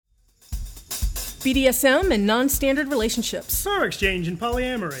BDSM and non-standard relationships. Power exchange and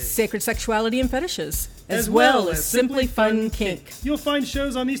polyamory. Sacred sexuality and fetishes. As well as simply fun kink. You'll find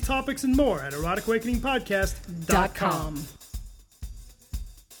shows on these topics and more at eroticawakeningpodcast.com.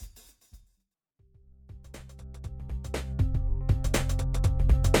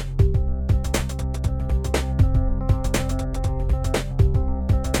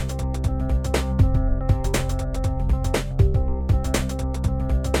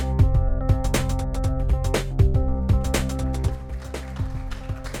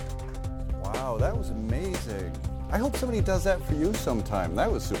 I hope somebody does that for you sometime.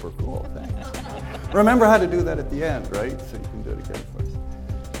 That was super cool. Thanks. Remember how to do that at the end, right? So you can do it again for us.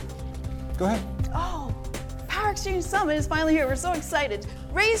 Go ahead. Oh, Power Exchange Summit is finally here. We're so excited.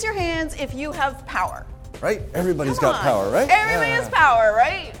 Raise your hands if you have power. Right? Everybody's got power, right? Everybody has power,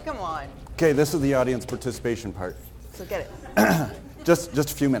 right? Come on. Okay, this is the audience participation part. So get it. just a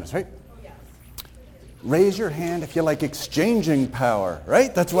few minutes, right? Raise your hand if you like exchanging power,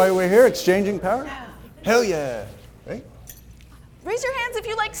 right? That's why we're here, exchanging power. Hell yeah. Right? Raise your hands if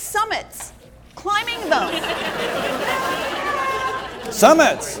you like summits. Climbing them.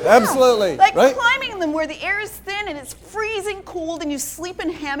 Summits, absolutely. Like right? climbing them where the air is thin and it's freezing cold and you sleep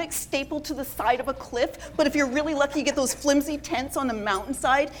in hammocks stapled to the side of a cliff. But if you're really lucky, you get those flimsy tents on the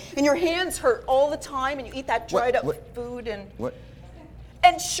mountainside and your hands hurt all the time and you eat that dried up food and... What?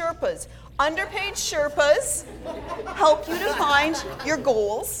 And Sherpas. Underpaid Sherpas help you to find your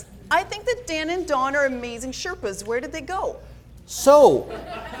goals. I think that Dan and Dawn are amazing Sherpas. Where did they go? So,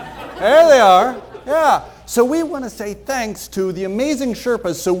 there they are. Yeah. So we want to say thanks to the amazing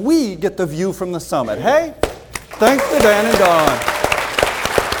Sherpas so we get the view from the summit. Hey? Thanks to Dan and Dawn.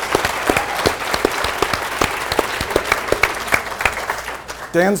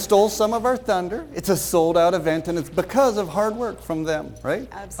 Dan stole some of our thunder. It's a sold-out event, and it's because of hard work from them, right?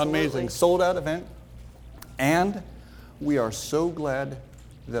 Absolutely. Amazing. Sold-out event. And we are so glad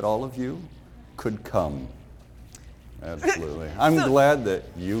that all of you could come. Absolutely. I'm glad that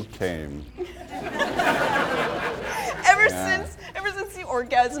you came. Ever since the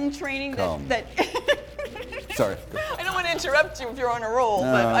orgasm training that Sorry. I don't want to interrupt you if you're on a roll,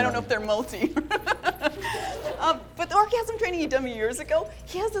 but I don't know if they're multi. But the orgasm training he done me years ago,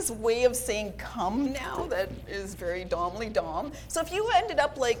 he has this way of saying come now that is very domly dom. So if you ended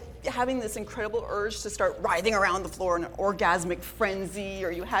up like having this incredible urge to start writhing around the floor in an orgasmic frenzy,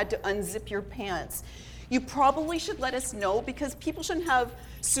 or you had to unzip your pants, you probably should let us know, because people shouldn't have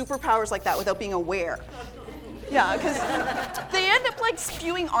superpowers like that without being aware. Yeah, because they end up like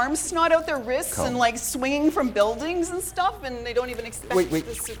spewing arm snot out their wrists and like swinging from buildings and stuff, and they don't even expect the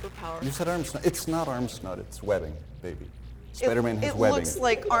superpower. You said arm snot. It's not arm snot, it's webbing, baby. Spider-Man has webbing. It looks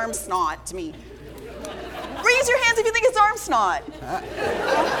like arm snot to me. Raise your hands if you think it's arm snot.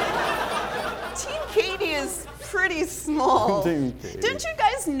 Team Katie is pretty small. Team Katie. Didn't you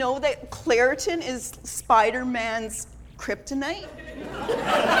guys know that Claritin is Spider-Man's kryptonite?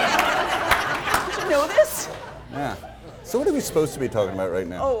 Did you know this? Yeah. So what are we supposed to be talking about right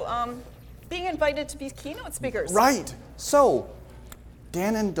now? Oh, being invited to be keynote speakers. Right. So,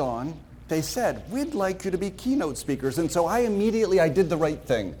 Dan and Dawn, they said, we'd like you to be keynote speakers. And so I did the right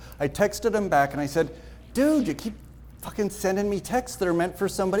thing. I texted them back and I said, dude, you keep fucking sending me texts that are meant for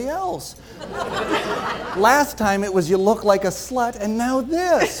somebody else. Last time it was you look like a slut, and now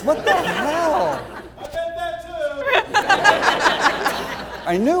this. What the hell? I bet that too.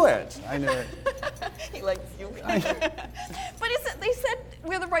 I knew it. He likes you. But they said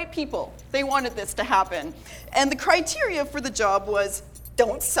we're the right people. They wanted this to happen. And the criteria for the job was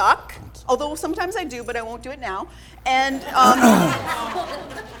don't suck, although sometimes I do, but I won't do it now. And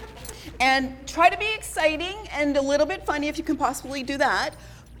and try to be exciting and a little bit funny if you can possibly do that.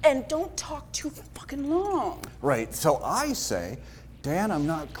 And don't talk too fucking long. Right, so I say, Dan, I'm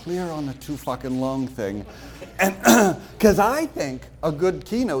not clear on the too fucking long thing. And because I think a good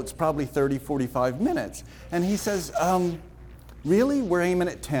keynote's probably 30, 45 minutes. And he says, really? We're aiming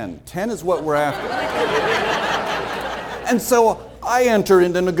at 10. 10 is what we're after. And so I enter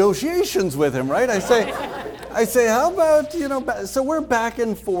into negotiations with him, right? I say, how about, so we're back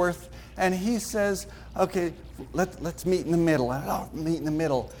and forth. And he says, okay, let's meet in the middle. Meet in the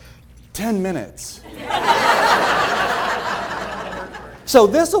middle. 10 minutes. So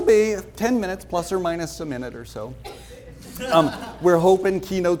this will be 10 minutes plus or minus a minute or so. We're hoping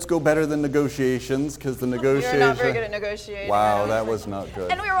keynotes go better than negotiations, because the negotiations... You're not very good at negotiating. Wow, that was not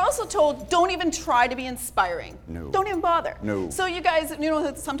good. And we were also told, don't even try to be inspiring. No. Don't even bother. No. So you guys,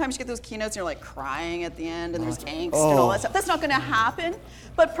 sometimes you get those keynotes and you're like crying at the end and there's angst and all that stuff. That's not going to happen.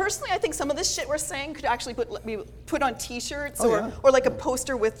 But personally, I think some of this shit we're saying could actually be put on T-shirts or like a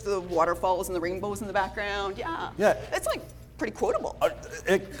poster with the waterfalls and the rainbows in the background. Yeah. Yeah. It's like pretty quotable.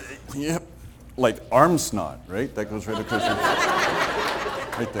 Yep. Like arm snot, right? That goes right across your...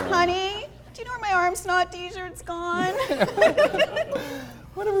 right there. Honey, do you know where my arm snot T-shirt's gone?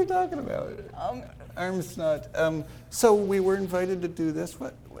 What are we talking about? Arm snot. So we were invited to do this.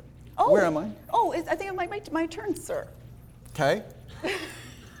 What? Where am I? Oh, I think it might be my turn, sir. Okay.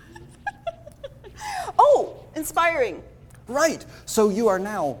 Oh, inspiring. Right. So you are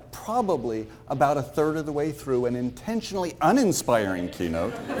now probably about a third of the way through an intentionally uninspiring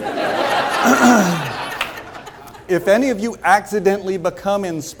keynote. If any of you accidentally become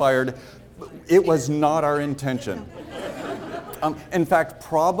inspired, it was not our intention. In fact,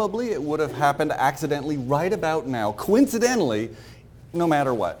 probably it would have happened accidentally right about now, coincidentally, no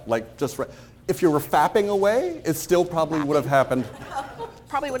matter what. Like just right. If you were fapping away, it still probably would have happened.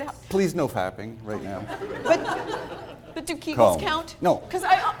 Probably would have. Please no fapping right now. But do Kegels Calm. count? No. Because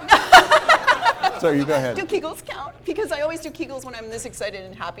Sorry, you go ahead. Do Kegels count? Because I always do Kegels when I'm this excited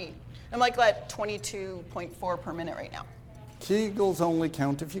and happy. I'm like at 22.4 per minute right now. Kegels only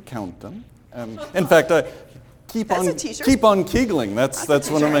count if you count them. In fact, keep That's on a t-shirt. keep on Kegling. That's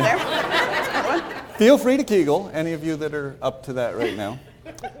one of my. Feel free to Kegel. Any of you that are up to that right now.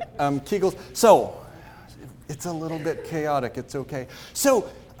 Kegels. So it's a little bit chaotic. It's okay. So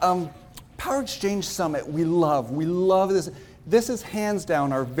Power Exchange Summit. We love this. This is hands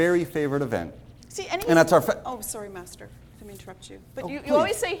down our very favorite event. See, and that's our. Oh, sorry, Master. Didn't mean to interrupt you. But you please.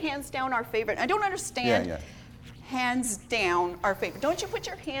 always say hands down our favorite. I don't understand. Yeah. Hands down our favorite. Don't you put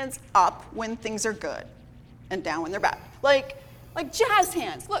your hands up when things are good, and down when they're bad? Like jazz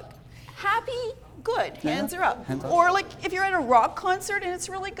hands. Look, happy, good. Hands are up. Hands up. Or like if you're at a rock concert and it's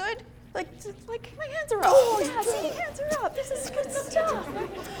really good. Like my hands are up. Oh, yeah, see, hands are up. This is good stuff.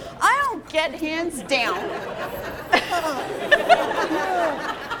 I don't get hands down.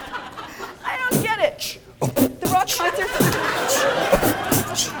 I don't get it. The rock concert.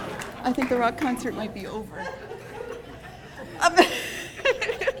 I think the rock concert might be over.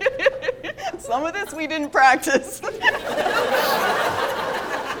 Some of this we didn't practice.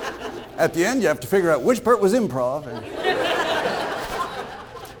 At the end, you have to figure out which part was improv.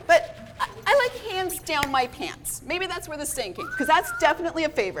 But I like hands down my pants. Maybe that's where the saying came, because that's definitely a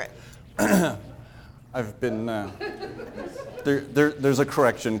favorite. I've been, there's a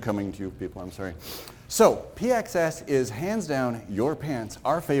correction coming to you people, I'm sorry. So, PXS is hands down your pants,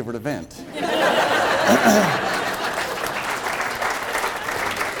 our favorite event.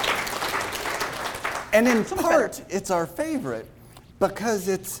 And in part, it's our favorite because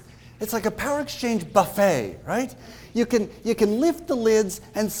it's like a Power Exchange buffet, right? You can lift the lids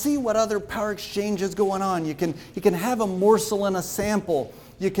and see what other Power Exchange is going on. You can have a morsel and a sample.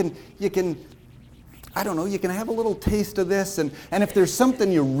 You can I don't know, you can have a little taste of this, and if there's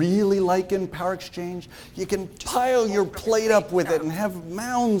something you really like in Power Exchange, you can pile your plate up with it and have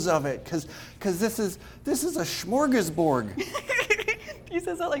mounds of it, because this is a smorgasbord. He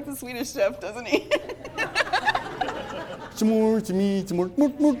says that like the Swedish chef, doesn't he? Some more to me, some more.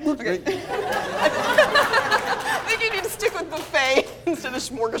 Okay. I think you need to stick with buffet instead of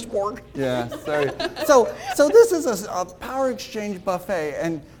smorgasbord. Yeah, sorry. So this is a Power Exchange buffet,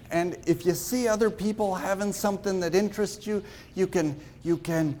 and if you see other people having something that interests you, you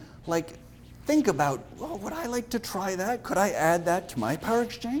can like think about, well, would I like to try that? Could I add that to my Power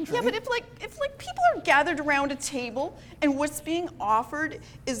Exchange? Right? Yeah, but if people are gathered around a table and what's being offered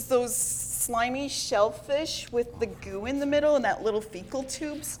is those slimy shellfish with the goo in the middle and that little fecal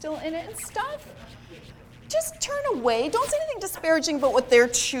tube still in it and stuff, just turn away. Don't say anything disparaging about what they're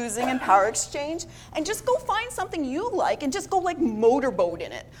choosing in Power Exchange, and just go find something you like and just go like motorboat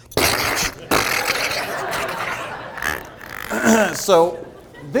in it. So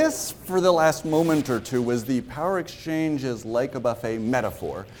this, for the last moment or two, was the Power Exchange is like a buffet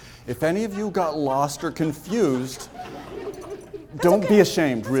metaphor. If any of you got lost or confused, don't be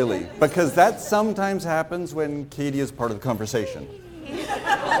ashamed, really, because that sometimes happens when Katie is part of the conversation.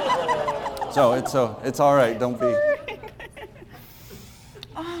 So it's all right. Don't be.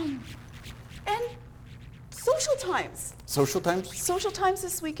 And social times. Social times? Social times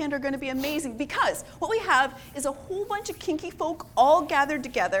this weekend are going to be amazing because what we have is a whole bunch of kinky folk all gathered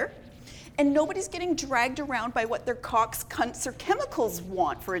together, and nobody's getting dragged around by what their cocks, cunts, or chemicals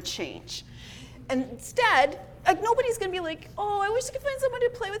want for a change. And instead, Like nobody's gonna be like, oh, I wish I could find someone to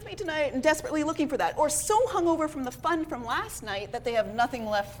play with me tonight and desperately looking for that. Or so hungover from the fun from last night that they have nothing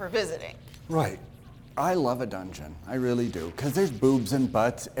left for visiting. Right. I love a dungeon. I really do. Because there's boobs and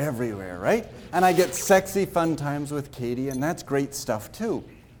butts everywhere, right? And I get sexy fun times with Katie, and that's great stuff too.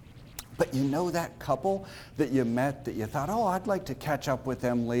 But you know that couple that you met that you thought, oh, I'd like to catch up with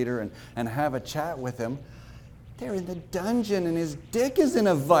them later and have a chat with them? They're in the dungeon and his dick is in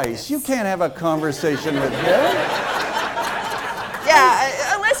a vice. You can't have a conversation with him.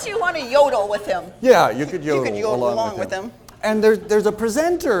 Yeah, unless you want to yodel with him. Yeah, you could yodel, along with him. And there's a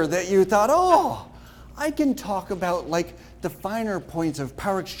presenter that you thought, oh, I can talk about like the finer points of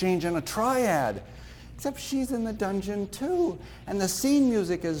power exchange and a triad. Except she's in the dungeon too. And the scene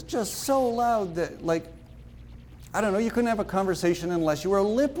music is just so loud that like, I don't know, you couldn't have a conversation unless you were a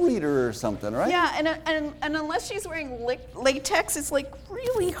lip reader or something, right? Yeah, and unless she's wearing latex, it's like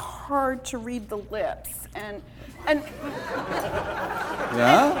really hard to read the lips. And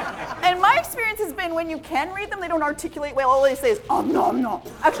Yeah? and my experience has been when you can read them, they don't articulate well. All they say is, nom, nom.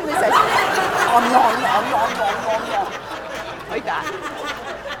 Actually, they say, nom, nom, nom, nom, nom, nom. Like that.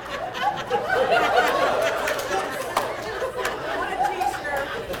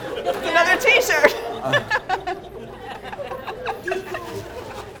 Another t-shirt.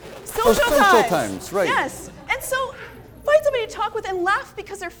 Social times, right. Yes. And so find somebody to talk with and laugh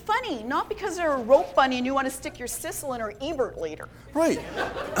because they're funny, not because they're a rope bunny and you want to stick your Sissel in her Ebert later. Right.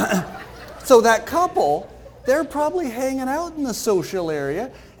 So that couple, they're probably hanging out in the social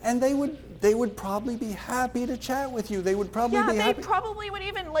area, and they would probably be happy to chat with you. They would probably be happy. They probably would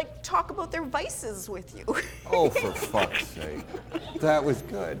even like talk about their vices with you. Oh, for fuck's sake. That was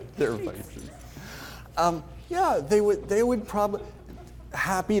good. Their vices. Yeah, they would probably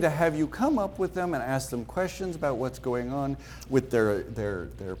happy to have you come up with them and ask them questions about what's going on with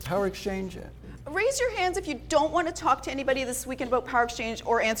their power exchange. Raise your hands if you don't want to talk to anybody this weekend about power exchange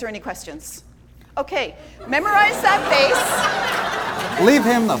or answer any questions. Okay, memorize that face. Leave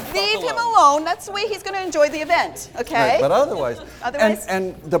him alone. That's the way he's going to enjoy the event, okay? Right, but otherwise. Otherwise?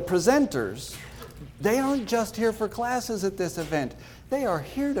 And the presenters, they aren't just here for classes at this event. They are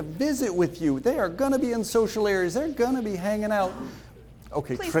here to visit with you. They are going to be in social areas. They're going to be hanging out.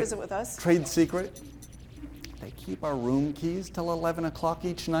 Okay, Please visit with us. Trade secret. They keep our room keys till 11 o'clock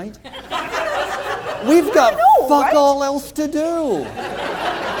each night. We've got fuck all else to do.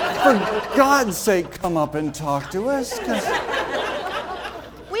 For God's sake, come up and talk to us. We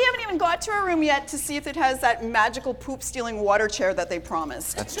haven't even got to our room yet to see if it has that magical poop-stealing water chair that they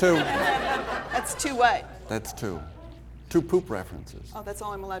promised. That's two. That's two what? That's two. Two poop references. Oh, that's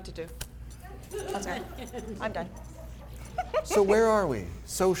all I'm allowed to do. Okay, I'm done. So where are we?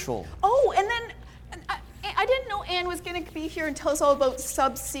 Social. Oh, and then I didn't know Anne was going to be here and tell us all about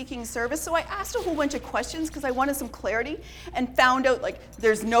sub-seeking service, so I asked a whole bunch of questions because I wanted some clarity and found out, like,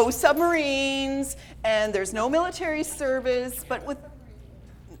 there's no submarines and there's no military service, but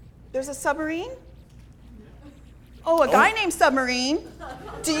there's a submarine? Oh, a guy named Submarine.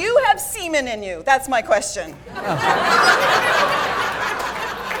 Do you have semen in you? That's my question.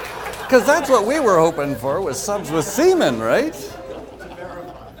 Because that's what we were hoping for, was subs with semen, right?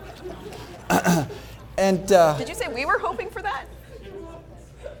 And did you say we were hoping for that?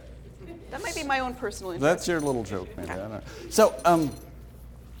 That might be my own personal interest. That's your little joke, maybe. I don't know. So,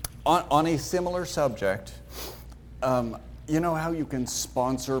 on a similar subject, you know how you can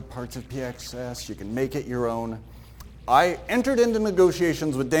sponsor parts of PXS? You can make it your own. I entered into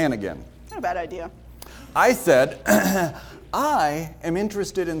negotiations with Dan again. Not a bad idea. I said, I am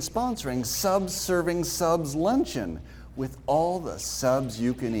interested in sponsoring Subs Serving Subs Luncheon with all the subs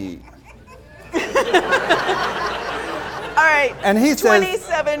you can eat. All right, and he says,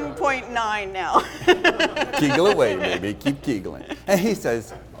 27.9 now. Kegel away, baby, keep kegeling. And he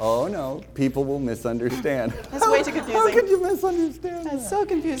says, oh no, people will misunderstand. That's way too confusing. How could you misunderstand That's that? so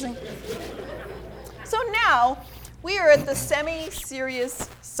confusing. So now, we are at the semi-serious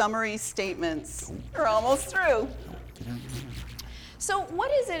summary statements. We're almost through. So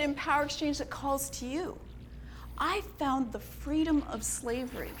what is it in Power Exchange that calls to you? I found the freedom of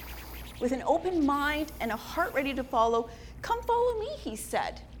slavery. With an open mind and a heart ready to follow, come follow me, he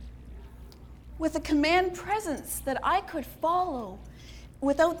said. With a command presence that I could follow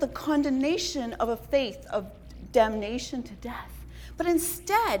without the condemnation of a faith of damnation to death, but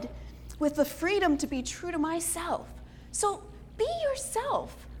instead with the freedom to be true to myself. So be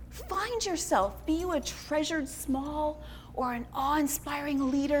yourself. Find yourself. Be you a treasured small or an awe-inspiring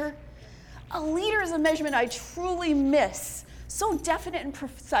leader. A leader is a measurement I truly miss, so definite and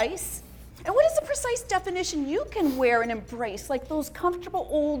precise. And what is the precise definition you can wear and embrace, like those comfortable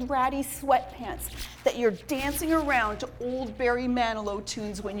old ratty sweatpants that you're dancing around to old Barry Manilow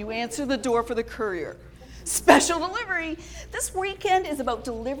tunes when you answer the door for the courier? Special delivery. This weekend is about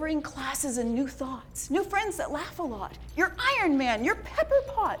delivering classes and new thoughts, new friends that laugh a lot, your Iron Man, your Pepper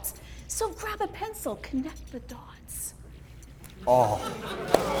Potts. So grab a pencil, connect the dots. Oh.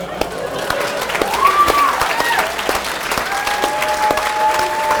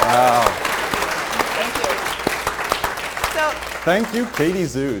 Wow. Thank you. So, Thank you, Katie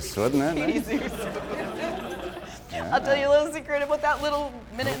Zeus. Wasn't that Katie nice? Zeus. I'll tell you a little secret about that little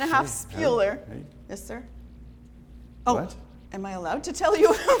minute and a half spiel there. Hey. Yes, sir? Oh, What? am I allowed to tell you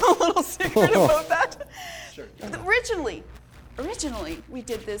a little secret about that? Sure. Originally, we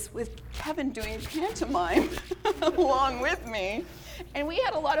did this with Kevin doing pantomime along with me. And we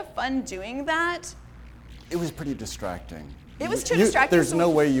had a lot of fun doing that. It was pretty distracting. It was too distracting. There's so no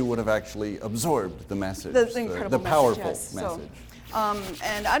way you would have actually absorbed the message, the incredible the powerful message. Yes. message. So,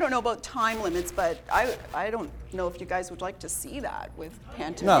 and I don't know about time limits, but I don't know if you guys would like to see that with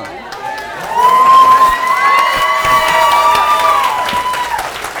pantomime.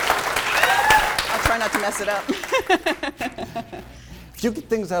 I'll try not to mess it up. If you get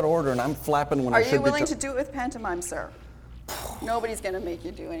things out of order and I'm flapping when I Are should you be... willing to do it with pantomime, sir? Nobody's going to make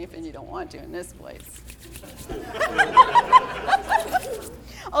you do anything you don't want to in this place.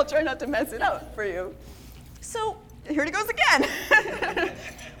 I'll try not to mess it up for you. So, here it goes again.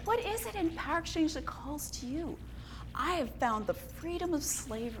 What is it in Power Exchange that calls to you? I have found the freedom of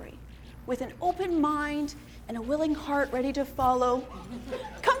slavery with an open mind and a willing heart ready to follow.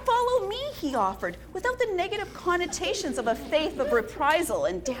 Come follow me, he offered, without the negative connotations of a faith of reprisal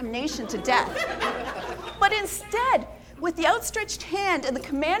and damnation to death. But instead, with the outstretched hand and the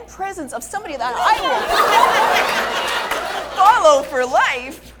command presence of somebody that I will follow for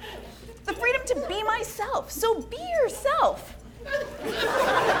life, the freedom to be myself. So be yourself.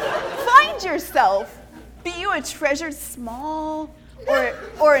 Find yourself. Be you a treasured small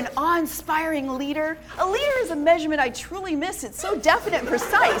or an awe-inspiring leader. A leader is a measurement I truly miss. It's so definite and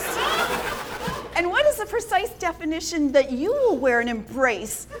precise. And what is the precise definition that you will wear and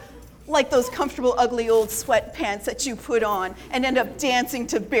embrace? Like those comfortable, ugly old sweatpants that you put on and end up dancing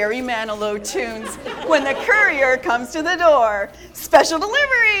to Barry Manilow tunes when the courier comes to the door. Special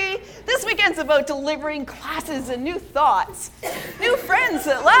delivery! This weekend's about delivering classes and new thoughts. New friends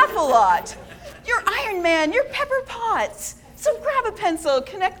that laugh a lot. Your Iron Man, your Pepper Potts. So grab a pencil,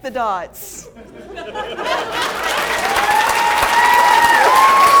 connect the dots.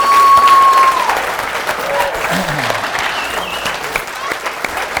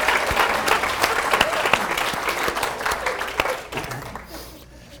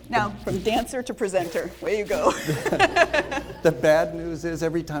 Now, from dancer to presenter, way you go. The bad news is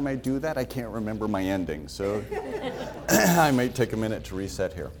every time I do that, I can't remember my ending. So I might take a minute to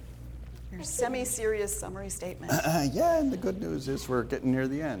reset here. Your semi-serious summary statement. Yeah, and the good news is we're getting near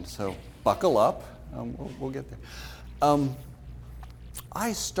the end. So buckle up. We'll get there.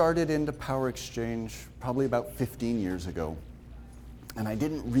 I started into Power Exchange probably about 15 years ago. And I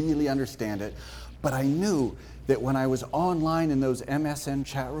didn't really understand it, but I knew that when I was online in those MSN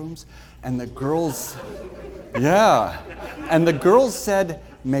chat rooms and the girls, and the girls said,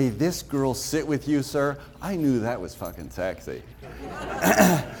 "May this girl sit with you, sir," I knew that was fucking sexy.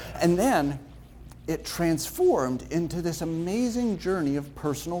 And then it transformed into this amazing journey of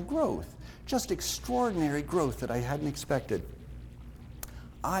personal growth, just extraordinary growth that I hadn't expected.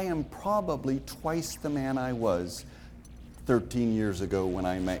 I am probably twice the man I was 13 years ago when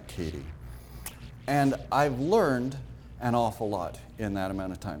I met Katie. And I've learned an awful lot in that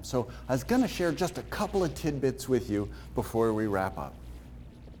amount of time. So I was going to share just a couple of tidbits with you before we wrap up.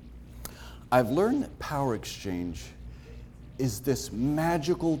 I've learned that Power Exchange is this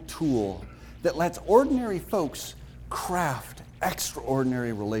magical tool that lets ordinary folks craft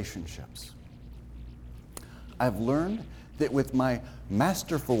extraordinary relationships. I've learned that with my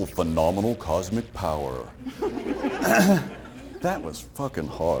masterful, phenomenal cosmic power, that was fucking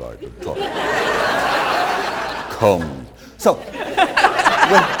hard, I could talk. Come. So,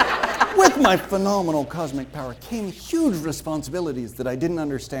 with my phenomenal cosmic power came huge responsibilities that I didn't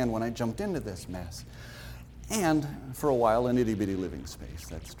understand when I jumped into this mess. And, for a while, an itty-bitty living space,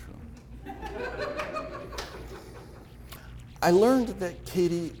 that's true. I learned that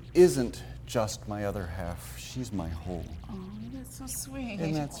Katie isn't just my other half, she's my whole. Oh, that's so sweet.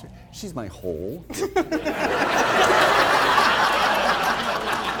 And that's she's my whole. I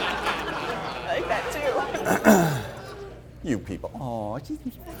like that too. You people. Aw,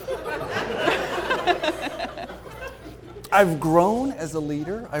 I've grown as a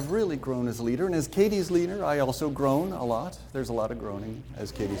leader. I've really grown as a leader. And as Katie's leader, I also groan a lot. There's a lot of groaning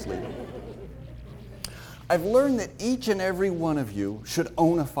as Katie's leader. I've learned that each and every one of you should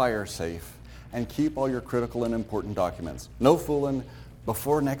own a fire safe and keep all your critical and important documents. No fooling.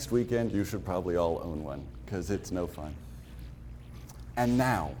 Before next weekend, you should probably all own one, because it's no fun. And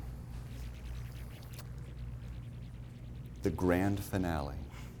now, the grand finale.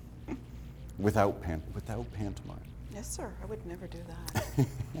 Without pantomime. Yes, sir. I would never do that.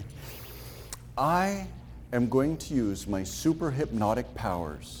 I am going to use my super hypnotic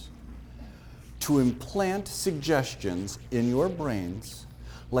powers to implant suggestions in your brains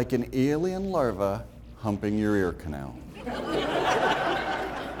like an alien larva humping your ear canal.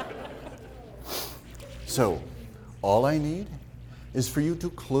 So, all I need is for you to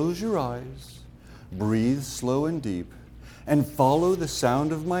close your eyes, breathe slow and deep, and follow the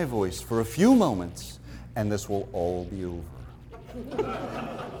sound of my voice for a few moments, and this will all be over.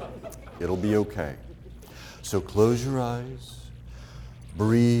 It'll be okay. So close your eyes,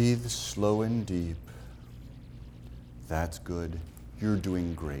 breathe slow and deep. That's good. You're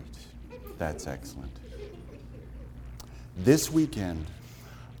doing great. That's excellent. This weekend,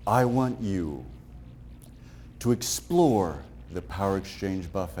 I want you to explore the Power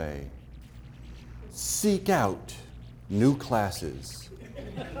Exchange Buffet. Seek out new classes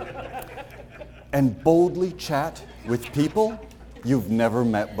and boldly chat with people you've never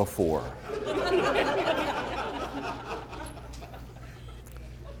met before.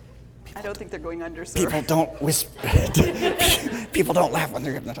 I don't think they're going under, sir. People don't whisper. People don't laugh when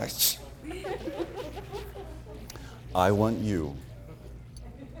they're hypnotized. I want you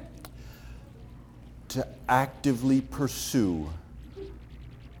to actively pursue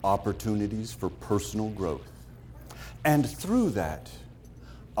opportunities for personal growth. And through that,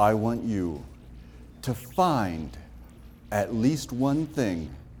 I want you to find at least one thing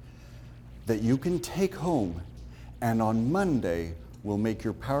that you can take home and on Monday will make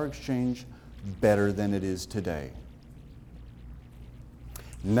your power exchange better than it is today.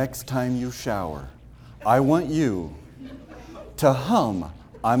 Next time you shower, I want you to hum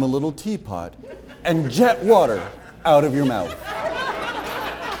 "I'm a Little Teapot" and jet water out of your mouth.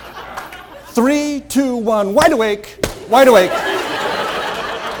 3, 2, 1, wide awake, wide awake,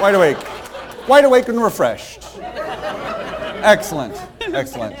 wide awake, wide awake and refreshed. Excellent,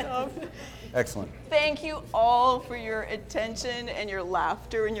 excellent, excellent. Thank you all for your attention and your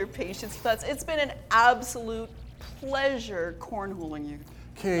laughter and your patience with us. It's been an absolute pleasure cornholing you.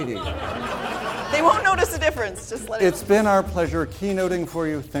 Katie, They won't notice the difference, just let it it's been our pleasure keynoting for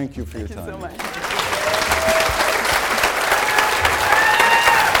you. Thank you for your Thank you time. so much.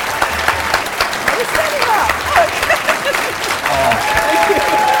 We're standing up. Look. Oh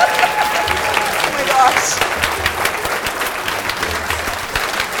my gosh.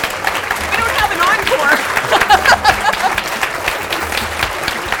 We don't have an encore.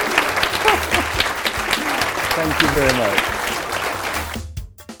 Thank you very much.